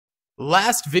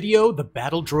Last video, the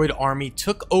battle droid army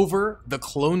took over the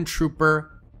clone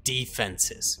trooper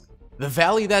defenses. The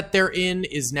valley that they're in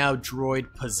is now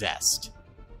droid possessed,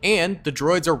 and the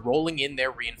droids are rolling in their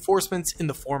reinforcements in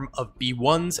the form of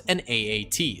B1s and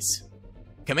AATs.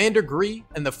 Commander Gree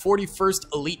and the 41st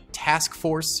Elite Task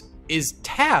Force is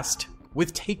tasked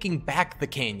with taking back the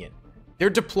canyon.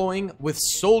 They're deploying with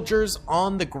soldiers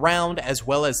on the ground as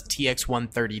well as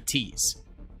TX-130Ts.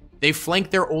 They flank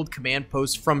their old command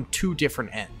post from two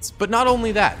different ends. But not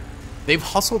only that, they've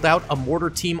hustled out a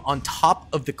mortar team on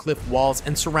top of the cliff walls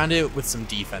and surrounded it with some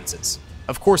defenses.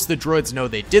 Of course, the droids know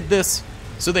they did this,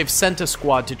 so they've sent a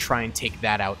squad to try and take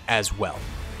that out as well.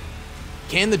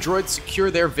 Can the droids secure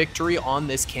their victory on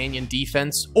this canyon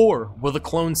defense, or will the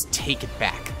clones take it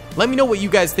back? Let me know what you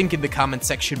guys think in the comment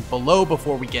section below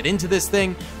before we get into this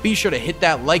thing. Be sure to hit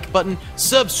that like button,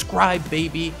 subscribe,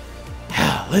 baby.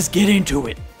 Let's get into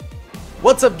it.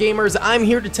 What's up, gamers? I'm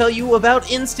here to tell you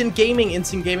about Instant Gaming.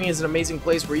 Instant Gaming is an amazing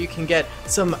place where you can get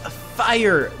some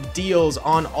fire deals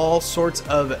on all sorts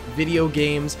of video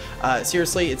games.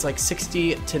 Seriously, it's like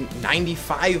 60 to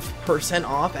 95%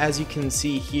 off, as you can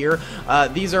see here.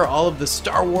 These are all of the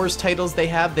Star Wars titles they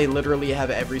have. They literally have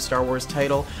every Star Wars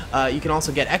title. You can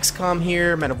also get XCOM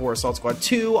here, Men of War Assault Squad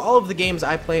 2, all of the games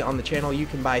I play on the channel you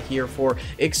can buy here for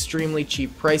extremely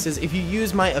cheap prices. If you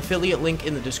use my affiliate link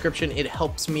in the description, it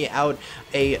helps me out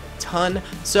a ton.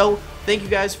 So thank you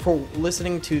guys for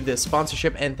listening to this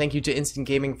sponsorship, and thank you to Instant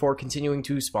Gaming for continuing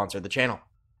to sponsor the channel.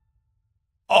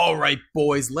 Alright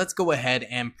boys, let's go ahead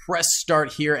and press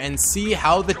start here and see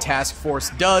how the task force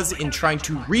does in trying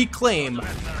to reclaim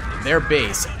their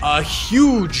base. A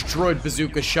huge droid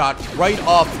bazooka shot right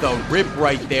off the rip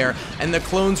right there, and the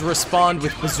clones respond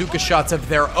with bazooka shots of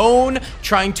their own,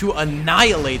 trying to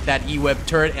annihilate that E-Web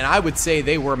turret, and I would say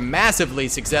they were massively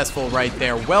successful right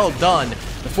there. Well done.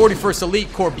 The 41st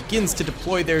Elite Corps begins to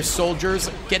deploy their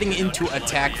soldiers, getting into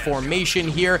attack formation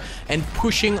here and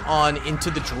pushing on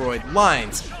into the droid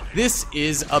lines. This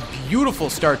is a beautiful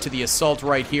start to the assault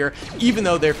right here. Even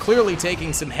though they're clearly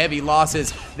taking some heavy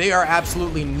losses, they are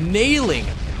absolutely nailing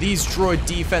these droid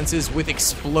defenses with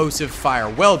explosive fire.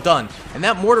 Well done. And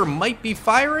that mortar might be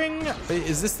firing.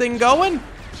 Is this thing going?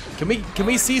 Can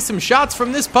we see some shots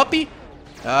from this puppy?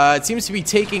 It seems to be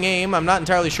taking aim. I'm not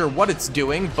entirely sure what it's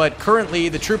doing, but currently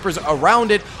the troopers around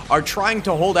it are trying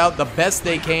to hold out the best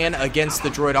they can against the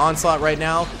droid onslaught right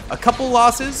now. A couple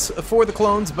losses for the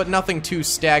clones, but nothing too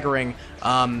staggering.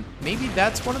 Maybe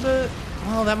that's one of the...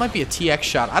 Well, that might be a TX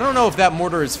shot. I don't know if that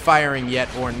mortar is firing yet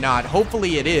or not.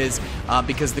 Hopefully it is,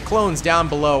 because the clones down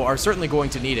below are certainly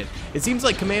going to need it. It seems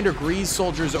like Commander Gree's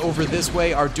soldiers over this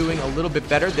way are doing a little bit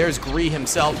better. There's Gree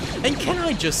himself. And can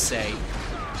I just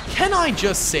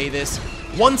say this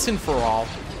once and for all?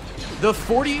 The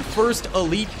 41st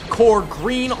Elite Corps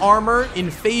green armor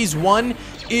in Phase 1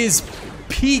 is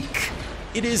peak.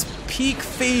 It is peak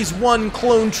Phase 1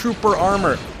 clone trooper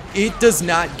armor. It does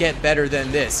not get better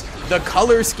than this. The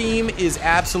color scheme is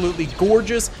absolutely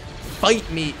gorgeous. Fight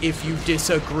me if you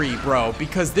disagree, bro,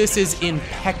 because this is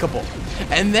impeccable.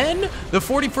 And then the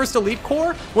 41st Elite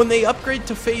Corps, when they upgrade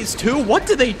to Phase 2, what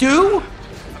do?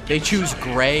 They choose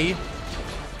gray.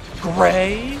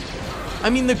 Gray? I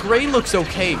mean, the gray looks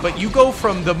okay, but you go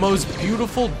from the most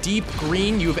beautiful deep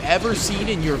green you've ever seen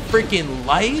in your freaking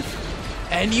life,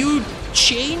 and you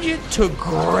change it to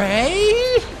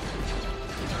gray?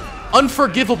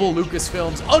 Unforgivable,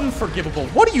 Lucasfilms. Unforgivable.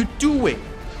 What are you doing?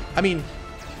 I mean,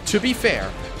 to be fair,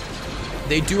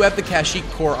 they do have the Kashyyyk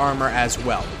core armor as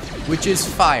well, which is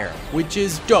fire, which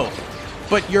is dope.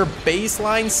 But your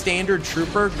baseline standard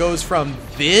trooper goes from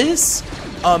this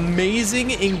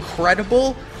amazing,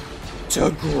 incredible,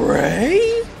 to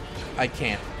gray? I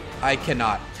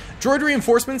cannot. Droid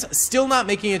reinforcements still not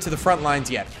making it to the front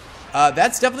lines yet.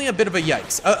 That's definitely a bit of a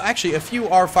yikes. Actually, a few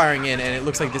are firing in, and it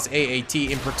looks like this AAT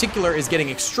in particular is getting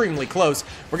extremely close.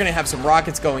 We're going to have some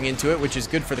rockets going into it, which is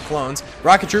good for the clones.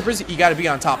 Rocket troopers, you got to be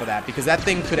on top of that, because that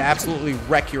thing could absolutely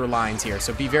wreck your lines here,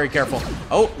 so be very careful.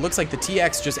 Oh, looks like the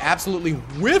TX just absolutely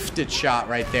whiffed its shot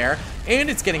right there, and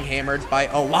it's getting hammered by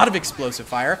a lot of explosive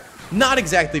fire. Not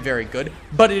exactly very good,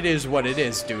 but it is what it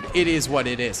is, dude. It is what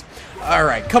it is. All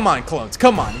right, come on, clones.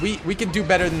 Come on. We can do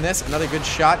better than this. Another good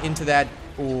shot into that.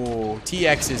 Oh,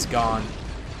 TX is gone.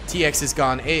 TX is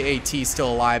gone. AAT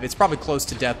still alive. It's probably close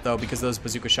to death, though, because those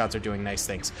bazooka shots are doing nice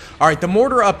things. All right, the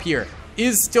mortar up here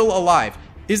is still alive.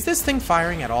 Is this thing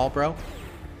firing at all, bro?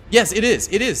 Yes, it is.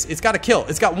 It is. It's got a kill.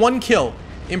 It's got one kill.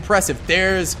 Impressive.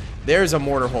 There's a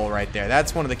mortar hole right there.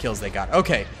 That's one of the kills they got.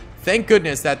 Okay. Thank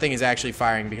goodness that thing is actually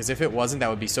firing, because if it wasn't, that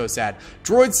would be so sad.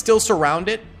 Droids still surround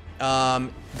it.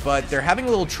 but they're having a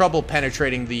little trouble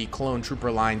penetrating the clone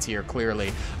trooper lines here,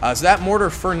 clearly. So that mortar,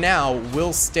 for now,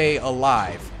 will stay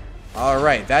alive.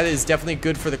 Alright, that is definitely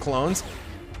good for the clones.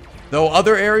 Though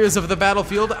other areas of the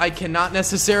battlefield, I cannot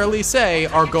necessarily say,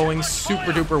 are going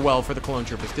super duper well for the clone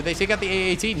troopers. Did they take out the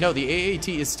AAT? No, the AAT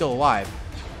is still alive.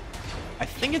 I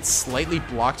think it's slightly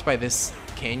blocked by this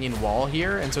canyon wall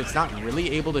here, and so it's not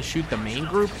really able to shoot the main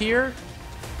group here.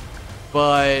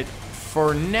 But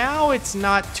for now, it's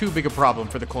not too big a problem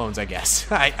for the clones, I guess.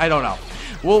 I don't know.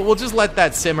 We'll just let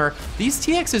that simmer. These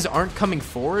TXs aren't coming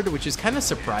forward, which is kind of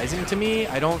surprising to me.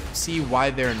 I don't see why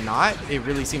they're not. It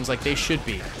really seems like they should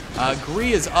be.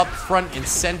 Gree is up front and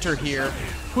center here,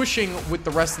 pushing with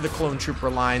the rest of the clone trooper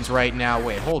lines right now.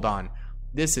 Wait, hold on.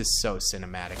 This is so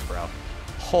cinematic, bro.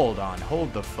 Hold on,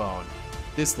 hold the phone.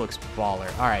 This looks baller.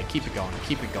 All right, keep it going,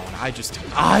 keep it going.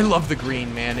 I love the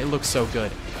green, man. It looks so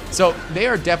good. So they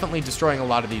are definitely destroying a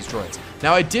lot of these droids.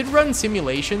 Now, I did run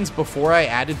simulations before I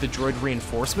added the droid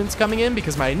reinforcements coming in,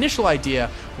 because my initial idea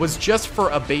was just for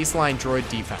a baseline droid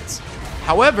defense.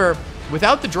 However,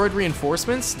 without the droid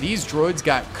reinforcements, these droids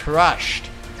got crushed.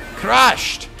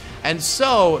 Crushed! And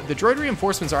so, the droid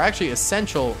reinforcements are actually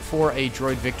essential for a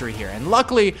droid victory here. And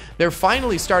luckily, they're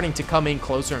finally starting to come in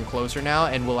closer and closer now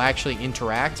and will actually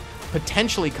interact,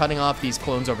 potentially cutting off these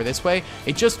clones over this way.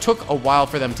 It just took a while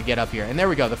for them to get up here. And there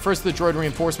we go. The first of the droid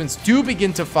reinforcements do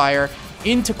begin to fire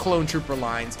into clone trooper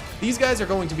lines. These guys are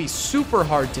going to be super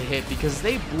hard to hit because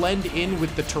they blend in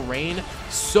with the terrain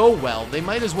so well. They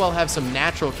might as well have some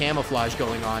natural camouflage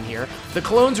going on here. The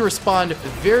clones respond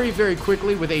very, very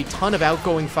quickly with a ton of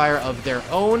outgoing fire of their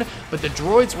own, but the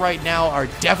droids right now are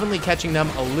definitely catching them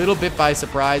a little bit by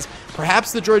surprise.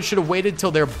 Perhaps the droids should have waited till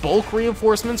their bulk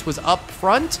reinforcements was up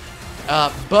front,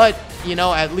 but, you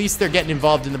know, at least they're getting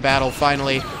involved in the battle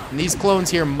finally. And these clones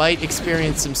here might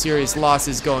experience some serious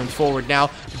losses going forward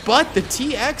now. But the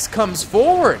TX comes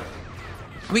forward.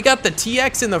 We got the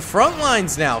TX in the front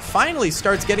lines now. Finally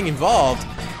starts getting involved.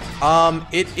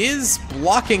 It is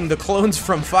blocking the clones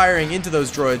from firing into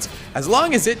those droids. As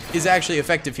long as it is actually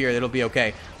effective here, it'll be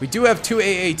okay. We do have 2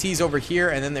 AATs over here,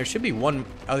 and then there should be one.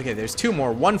 Okay, there's 2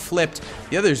 more. One flipped.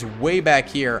 The other's way back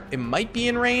here. It might be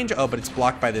in range. Oh, but it's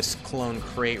blocked by this clone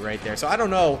crate right there. So I don't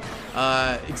know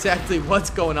exactly what's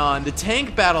going on. The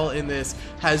tank battle in this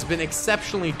has been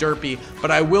exceptionally derpy,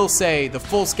 but I will say the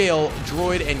full-scale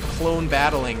droid and clone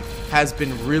battling has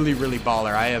been really, really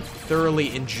baller. I have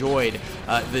thoroughly enjoyed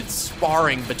the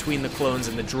sparring between the clones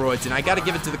and the droids, and I gotta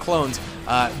give it to the clones.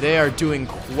 They are doing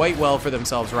quite well for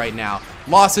themselves right now.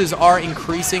 Losses are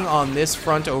increasing on this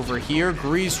front over here.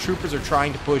 Gree's troopers are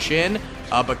trying to push in,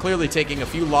 but clearly taking a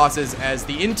few losses as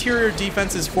the interior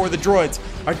defenses for the droids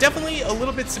are definitely a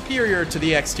little bit superior to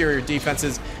the exterior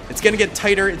defenses. It's going to get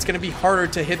tighter. It's going to be harder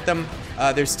to hit them.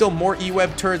 There's still more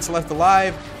E-Web turrets left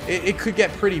alive. It could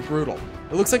get pretty brutal.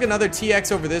 It looks like another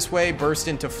TX over this way burst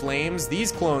into flames.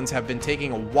 These clones have been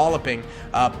taking a walloping,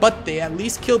 but they at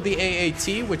least killed the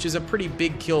AAT, which is a pretty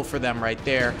big kill for them right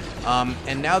there.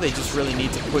 And now they just really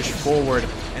need to push forward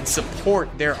and support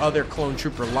their other clone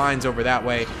trooper lines over that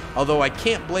way. Although I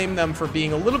can't blame them for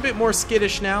being a little bit more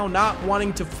skittish now, not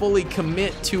wanting to fully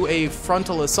commit to a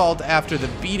frontal assault after the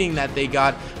beating that they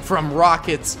got from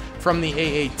rockets, from the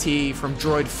AAT, from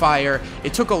droid fire.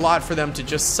 It took a lot for them to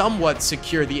just somewhat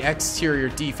secure the exterior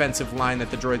defensive line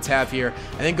that the droids have here,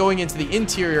 and then going into the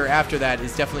interior after that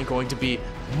is definitely going to be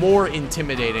more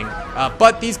intimidating.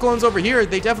 But these clones over here,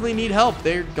 they definitely need help.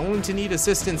 They're going to need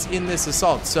assistance in this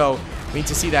assault, so we need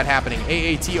to see that happening.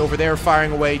 AAT over there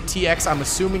firing away. TX, I'm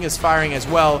assuming, is firing as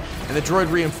well, and the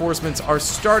droid reinforcements are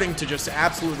starting to just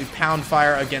absolutely pound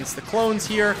fire against the clones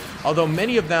here, although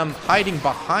many of them hiding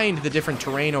behind the different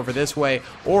terrain over this way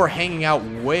or hanging out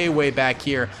way, way back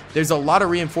here. There's a lot of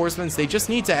reinforcements. They just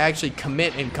need to actually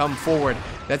commit and come forward.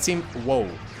 That seemed... Whoa.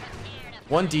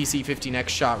 One DC-15X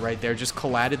shot right there just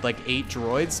collided like 8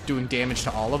 droids, doing damage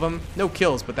to all of them. No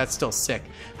kills, but that's still sick.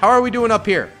 How are we doing up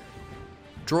here?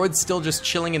 Droids still just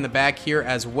chilling in the back here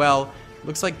as well.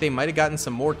 Looks like they might have gotten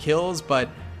some more kills, but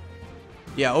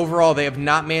yeah, overall they have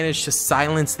not managed to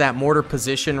silence that mortar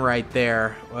position right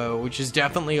there, which is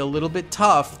definitely a little bit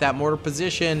tough. That mortar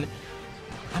position,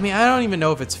 I mean, I don't even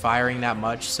know if it's firing that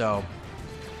much, so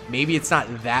maybe it's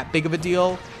not that big of a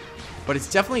deal. But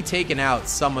it's definitely taken out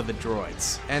some of the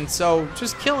droids. And so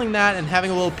just killing that and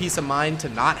having a little peace of mind to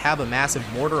not have a massive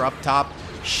mortar up top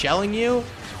shelling you,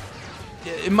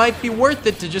 it might be worth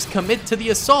it to just commit to the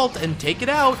assault and take it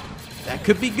out. That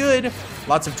could be good.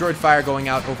 Lots of droid fire going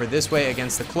out over this way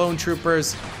against the clone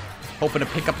troopers. Hoping to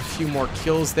pick up a few more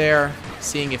kills there,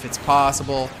 seeing if it's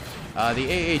possible. The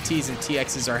AATs and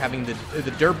TXs are having the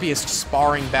derpiest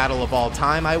sparring battle of all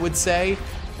time, I would say.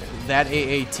 That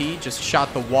AAT just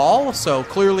shot the wall, so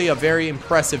clearly a very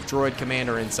impressive droid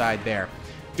commander inside there.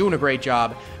 Doing a great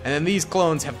job. And then these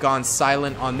clones have gone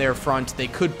silent on their front. They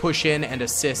could push in and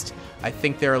assist. I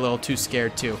think they're a little too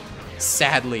scared too,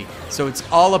 sadly. So it's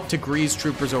all up to Gree's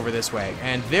troopers over this way.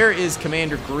 And there is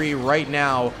Commander Gree right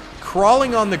now,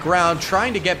 crawling on the ground,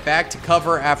 trying to get back to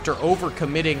cover after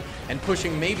overcommitting and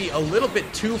pushing maybe a little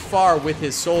bit too far with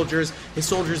his soldiers. His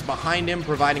soldiers behind him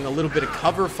providing a little bit of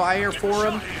cover fire for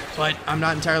him, but I'm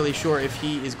not entirely sure if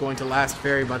he is going to last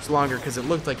very much longer because it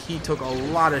looked like he took a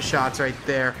lot of shots right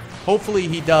there. Hopefully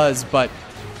he does, but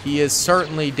he is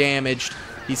certainly damaged.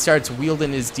 He starts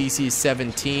wielding his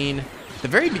DC-17. At the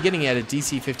very beginning he had a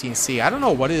DC-15C. I don't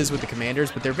know what it is with the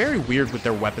commanders, but they're very weird with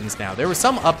their weapons now. There was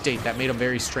some update that made them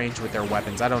very strange with their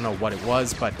weapons. I don't know what it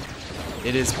was, but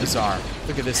it is bizarre.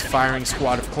 Look at this firing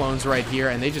squad of clones right here,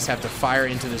 and they just have to fire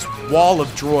into this wall of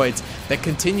droids that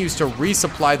continues to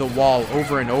resupply the wall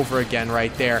over and over again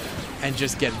right there and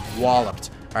just get walloped.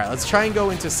 All right, let's try and go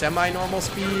into semi-normal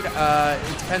speed.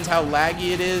 It depends how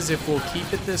laggy it is if we'll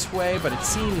keep it this way, but it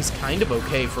seems kind of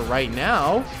okay for right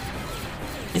now.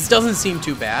 It doesn't seem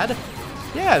too bad.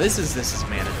 Yeah, this is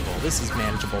manageable. This is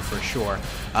manageable for sure.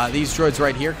 These droids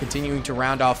right here continuing to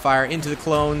round off fire into the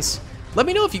clones. Let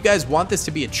me know if you guys want this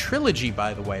to be a trilogy,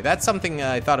 by the way. That's something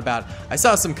I thought about. I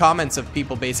saw some comments of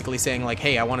people basically saying like,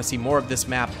 hey, I want to see more of this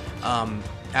map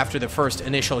after the first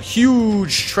initial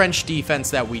huge trench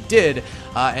defense that we did.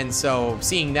 And so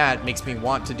seeing that makes me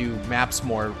want to do maps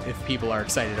more if people are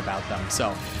excited about them.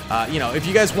 So, you know, if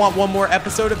you guys want one more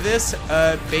episode of this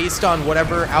based on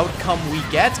whatever outcome we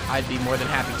get, I'd be more than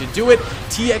happy to do it.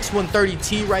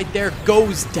 TX-130T right there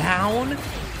goes down.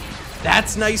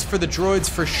 That's nice for the droids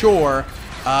for sure,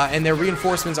 and their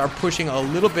reinforcements are pushing a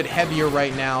little bit heavier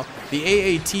right now. The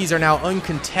AATs are now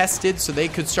uncontested, so they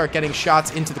could start getting shots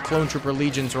into the clone trooper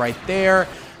legions right there.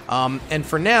 And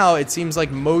for now, it seems like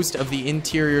most of the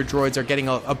interior droids are getting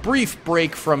a brief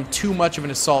break from too much of an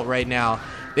assault right now.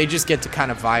 They just get to kind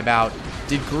of vibe out.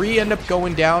 Did Gree end up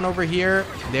going down over here?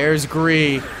 There's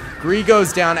Gree. Gree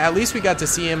goes down. At least we got to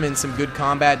see him in some good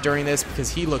combat during this because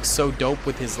he looks so dope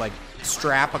with his, like,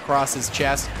 strap across his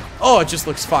chest. Oh, it just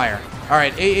looks fire. All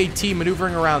right, AAT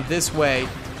maneuvering around this way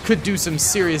could do some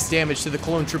serious damage to the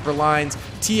clone trooper lines.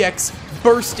 TX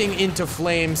bursting into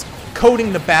flames,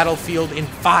 coating the battlefield in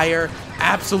fire.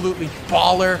 Absolutely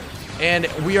baller. And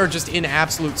we are just in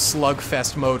absolute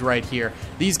slugfest mode right here.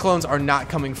 These clones are not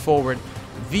coming forward.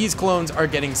 These clones are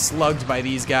getting slugged by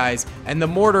these guys, and the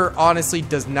mortar honestly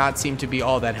does not seem to be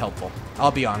all that helpful.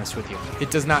 I'll be honest with you.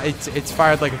 It does not, it's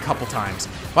fired like a couple times.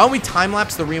 Why don't we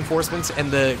time-lapse the reinforcements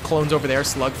and the clones over there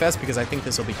slugfest, because I think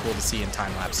this will be cool to see in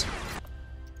time-lapse.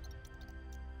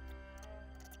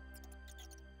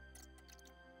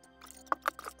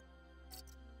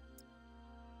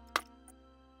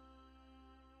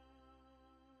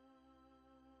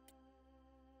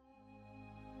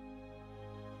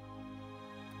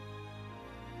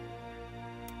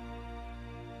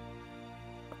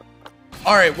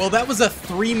 Alright, well that was a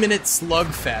 3-minute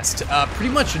slugfest.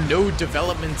 Pretty much no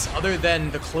developments other than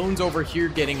the clones over here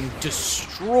getting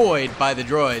destroyed by the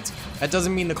droids. That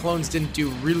doesn't mean the clones didn't do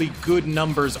really good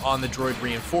numbers on the droid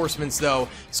reinforcements though,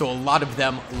 so a lot of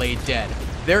them lay dead.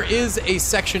 There is a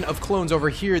section of clones over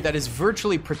here that is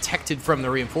virtually protected from the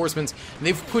reinforcements, and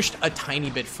they've pushed a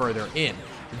tiny bit further in.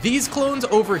 These clones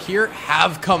over here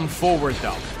have come forward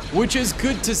though, which is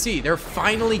good to see. They're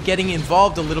finally getting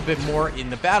involved a little bit more in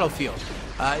the battlefield.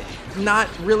 Not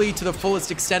really to the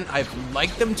fullest extent I'd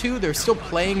like them to. They're still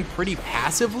playing pretty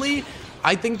passively.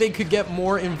 I think they could get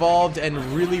more involved and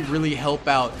really help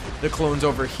out the clones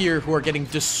over here who are getting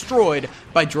destroyed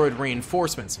by droid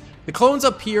reinforcements. The clones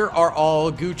up here are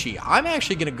all Gucci. I'm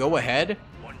actually going to go ahead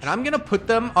and I'm going to put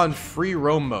them on free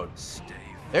roam mode.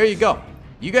 There you go.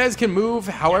 You guys can move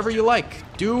however you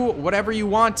like. Do whatever you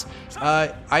want.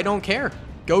 I don't care.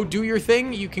 Go do your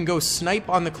thing. You can go snipe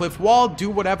on the cliff wall. Do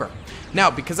whatever. Now,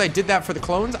 because I did that for the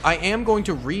clones, I am going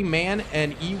to reman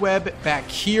an E-web back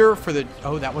here for the...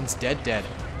 Oh, that one's dead.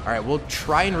 All right, we'll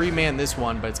try and reman this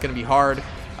one, but it's going to be hard.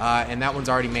 And that one's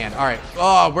already manned. All right.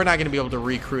 Oh, we're not going to be able to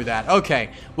recrew that. Okay.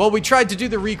 Well, we tried to do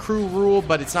the recrew rule,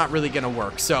 but it's not really going to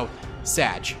work. So,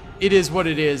 Sag. It is what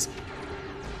it is.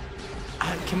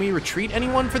 Can we retreat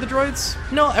anyone for the droids?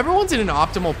 No, everyone's in an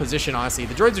optimal position, honestly.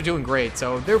 The droids are doing great,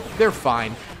 so they're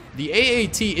fine. The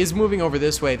AAT is moving over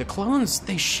this way. The clones,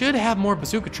 they should have more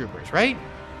bazooka troopers, right?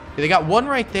 They got one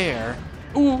right there.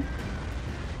 Ooh.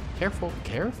 Careful,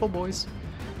 boys.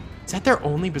 Is that their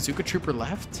only bazooka trooper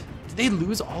left? Did they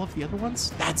lose all of the other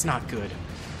ones? That's not good.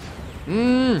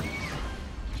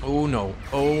 Oh no,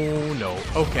 oh no,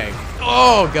 okay.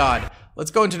 Oh god.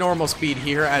 Let's go into normal speed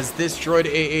here as this droid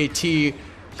AAT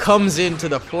comes into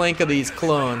the flank of these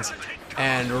clones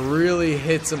and really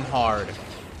hits them hard.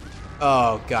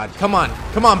 Oh god, come on,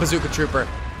 Bazooka Trooper.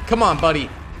 Come on, buddy.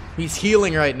 He's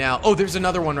healing right now. Oh, there's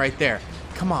another one right there.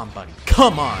 Come on, buddy,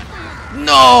 come on.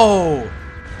 No!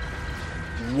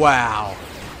 Wow.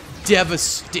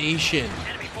 Devastation.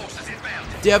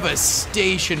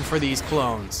 Devastation for these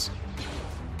clones.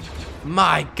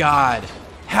 My god.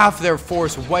 Half their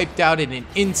force wiped out in an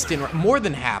instant. More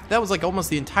than half. That was like almost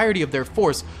the entirety of their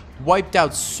force wiped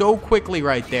out so quickly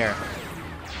right there.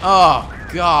 Oh,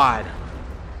 god.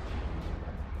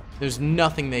 There's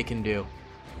nothing they can do.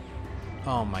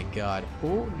 Oh my god.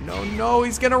 Oh, no, no.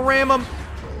 He's gonna ram him.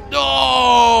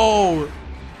 No!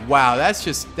 Wow, that's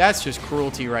just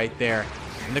cruelty right there.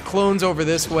 And the clones over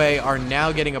this way are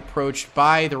now getting approached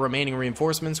by the remaining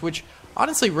reinforcements, which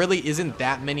honestly really isn't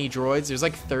that many droids. There's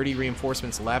like 30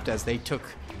 reinforcements left as they took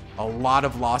a lot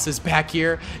of losses back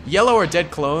here. Yellow are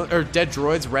dead dead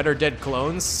droids, red are dead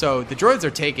clones. So the droids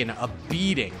are taking a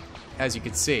beating, as you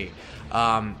can see.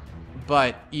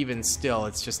 But even still,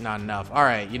 it's just not enough. All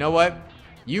right, you know what?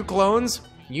 You clones,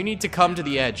 you need to come to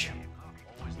the edge.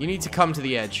 You need to come to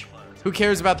the edge. Who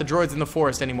cares about the droids in the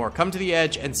forest anymore? Come to the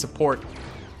edge and support.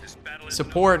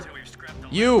 Support.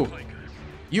 You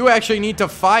actually need to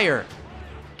fire.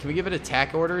 Can we give it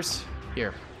attack orders?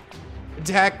 Here.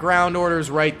 Attack ground orders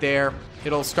right there.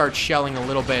 It'll start shelling a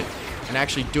little bit and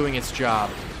actually doing its job.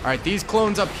 All right, these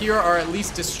clones up here are at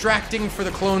least distracting for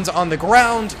the clones on the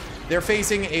ground. They're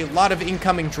facing a lot of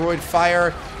incoming droid fire.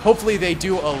 Hopefully they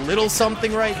do a little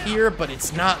something right here, but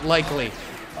it's not likely.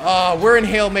 We're in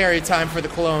Hail Mary time for the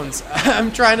clones.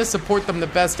 I'm trying to support them the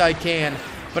best I can,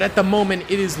 but at the moment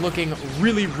it is looking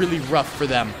really, really rough for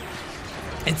them.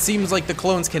 It seems like the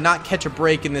clones cannot catch a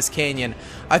break in this canyon.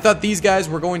 I thought these guys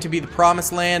were going to be the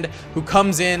promised land who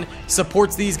comes in,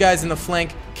 supports these guys in the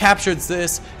flank, captures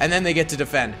this, and then they get to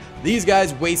defend. These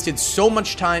guys wasted so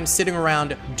much time sitting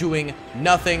around doing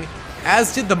nothing,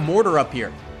 as did the mortar up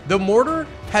here. The mortar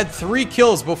had 3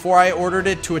 kills before I ordered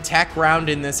it to attack ground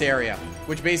in this area,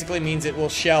 which basically means it will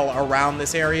shell around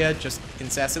this area just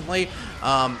incessantly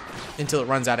until it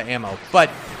runs out of ammo. But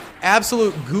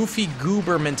absolute goofy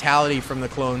goober mentality from the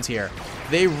clones here.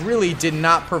 They really did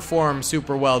not perform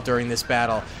super well during this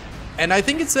battle. And I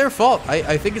think it's their fault.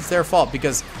 I think it's their fault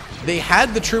because they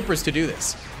had the troopers to do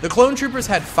this. The clone troopers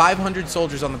had 500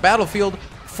 soldiers on the battlefield,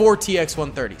 4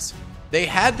 TX-130s. They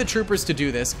had the troopers to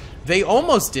do this. They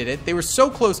almost did it. They were so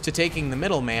close to taking the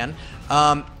middleman.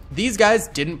 These guys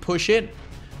didn't push in.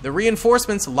 The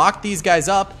reinforcements locked these guys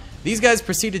up. These guys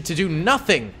proceeded to do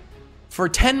nothing for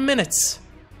 10 minutes.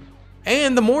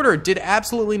 And the mortar did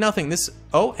absolutely nothing.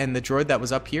 Oh, and the droid that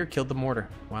was up here killed the mortar.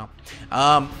 Wow.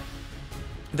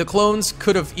 The clones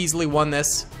could have easily won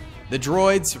this. The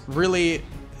droids really,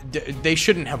 they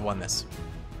shouldn't have won this.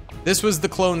 This was the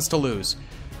clones to lose.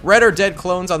 Red are dead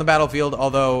clones on the battlefield,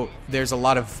 although there's a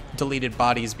lot of deleted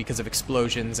bodies because of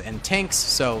explosions and tanks,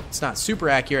 so it's not super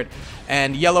accurate.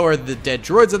 And yellow are the dead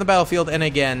droids on the battlefield, and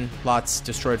again, lots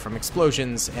destroyed from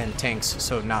explosions and tanks,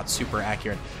 so not super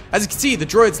accurate. As you can see, the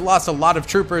droids lost a lot of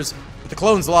troopers, but the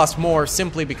clones lost more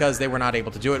simply because they were not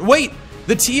able to do it. Wait!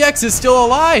 The TX is still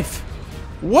alive!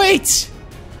 Wait!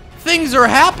 Things are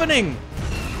happening!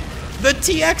 The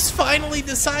TX finally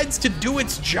decides to do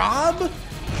its job?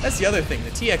 That's the other thing.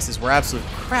 The TXs were absolute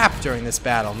crap during this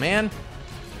battle, man.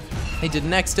 They did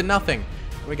next to nothing.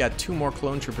 We got 2 more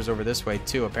clone troopers over this way,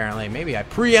 too, apparently. Maybe I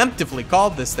preemptively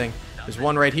called this thing. There's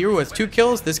one right here who has 2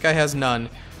 kills. This guy has none.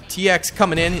 TX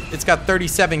coming in. It's got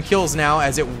 37 kills now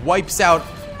as it wipes out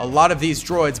a lot of these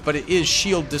droids, but it is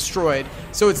shield destroyed,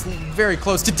 so it's very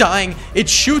close to dying. It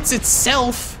shoots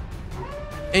itself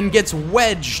and gets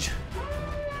wedged.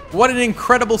 What an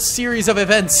incredible series of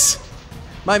events.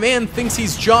 My man thinks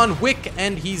he's John Wick,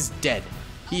 and he's dead.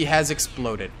 He has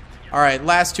exploded. Alright,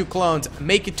 last 2 clones.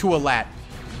 Make it to a lat.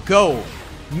 Go.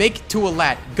 Make it to a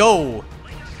lat. Go.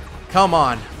 Come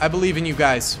on. I believe in you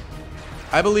guys.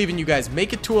 I believe in you guys.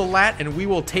 Make it to a lat, and we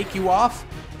will take you off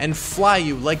and fly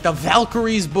you like the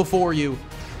Valkyries before you.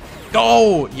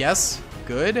 Go. Yes.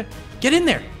 Good. Get in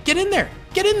there. Get in there.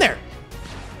 Get in there.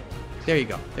 There you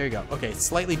go. There you go. Okay,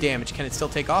 slightly damaged. Can it still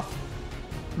take off?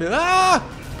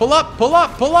 Ah! Pull up, pull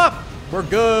up, pull up! We're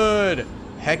good.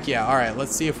 Heck yeah. Alright,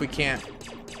 let's see if we can't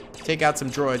take out some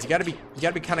droids. You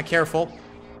gotta be kind of careful.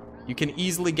 You can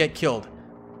easily get killed.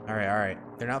 Alright,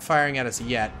 alright. They're not firing at us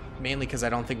yet. Mainly because I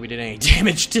don't think we did any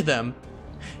damage to them.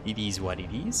 It is what it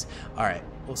is. Alright,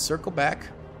 we'll circle back.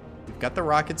 We've got the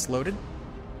rockets loaded.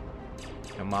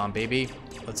 Come on, baby.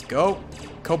 Let's go.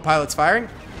 Co-pilot's firing.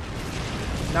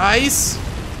 Nice.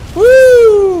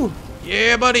 Woo!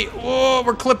 Yeah, buddy. Whoa,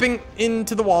 we're clipping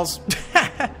into the walls.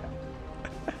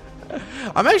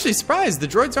 I'm actually surprised. The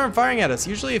droids aren't firing at us.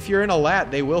 Usually if you're in a lat,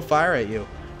 they will fire at you.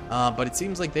 But it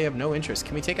seems like they have no interest.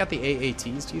 Can we take out the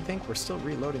AATs, do you think? We're still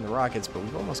reloading the rockets, but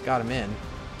we've almost got them in.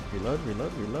 Reload,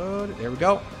 reload, reload. There we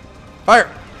go.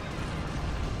 Fire.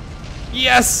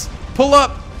 Yes. Pull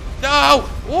up. No.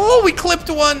 Oh, we clipped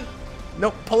one.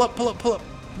 Nope. Pull up, pull up, pull up.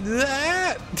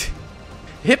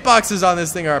 Hitboxes on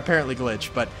this thing are apparently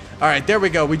glitched, but all right, there we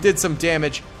go. We did some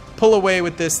damage. Pull away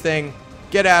with this thing.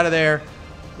 Get out of there.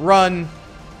 Run.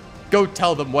 Go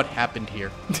tell them what happened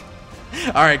here.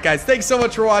 Alright guys, thanks so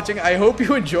much for watching. I hope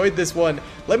you enjoyed this one.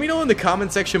 Let me know in the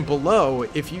comment section below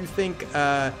if you think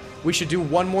we should do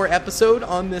one more episode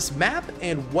on this map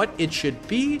and what it should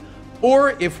be,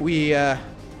 or if we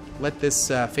let this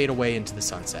fade away into the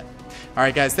sunset.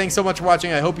 Alright guys, thanks so much for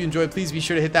watching. I hope you enjoyed. Please be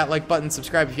sure to hit that like button,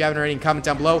 subscribe if you haven't already, and comment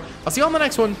down below. I'll see you on the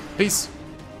next one. Peace.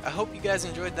 I hope you guys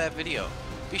enjoyed that video.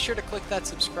 Be sure to click that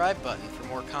subscribe button for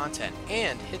more content,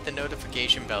 and hit the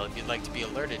notification bell if you'd like to be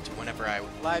alerted to whenever I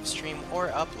live stream or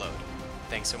upload.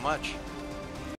 Thanks so much.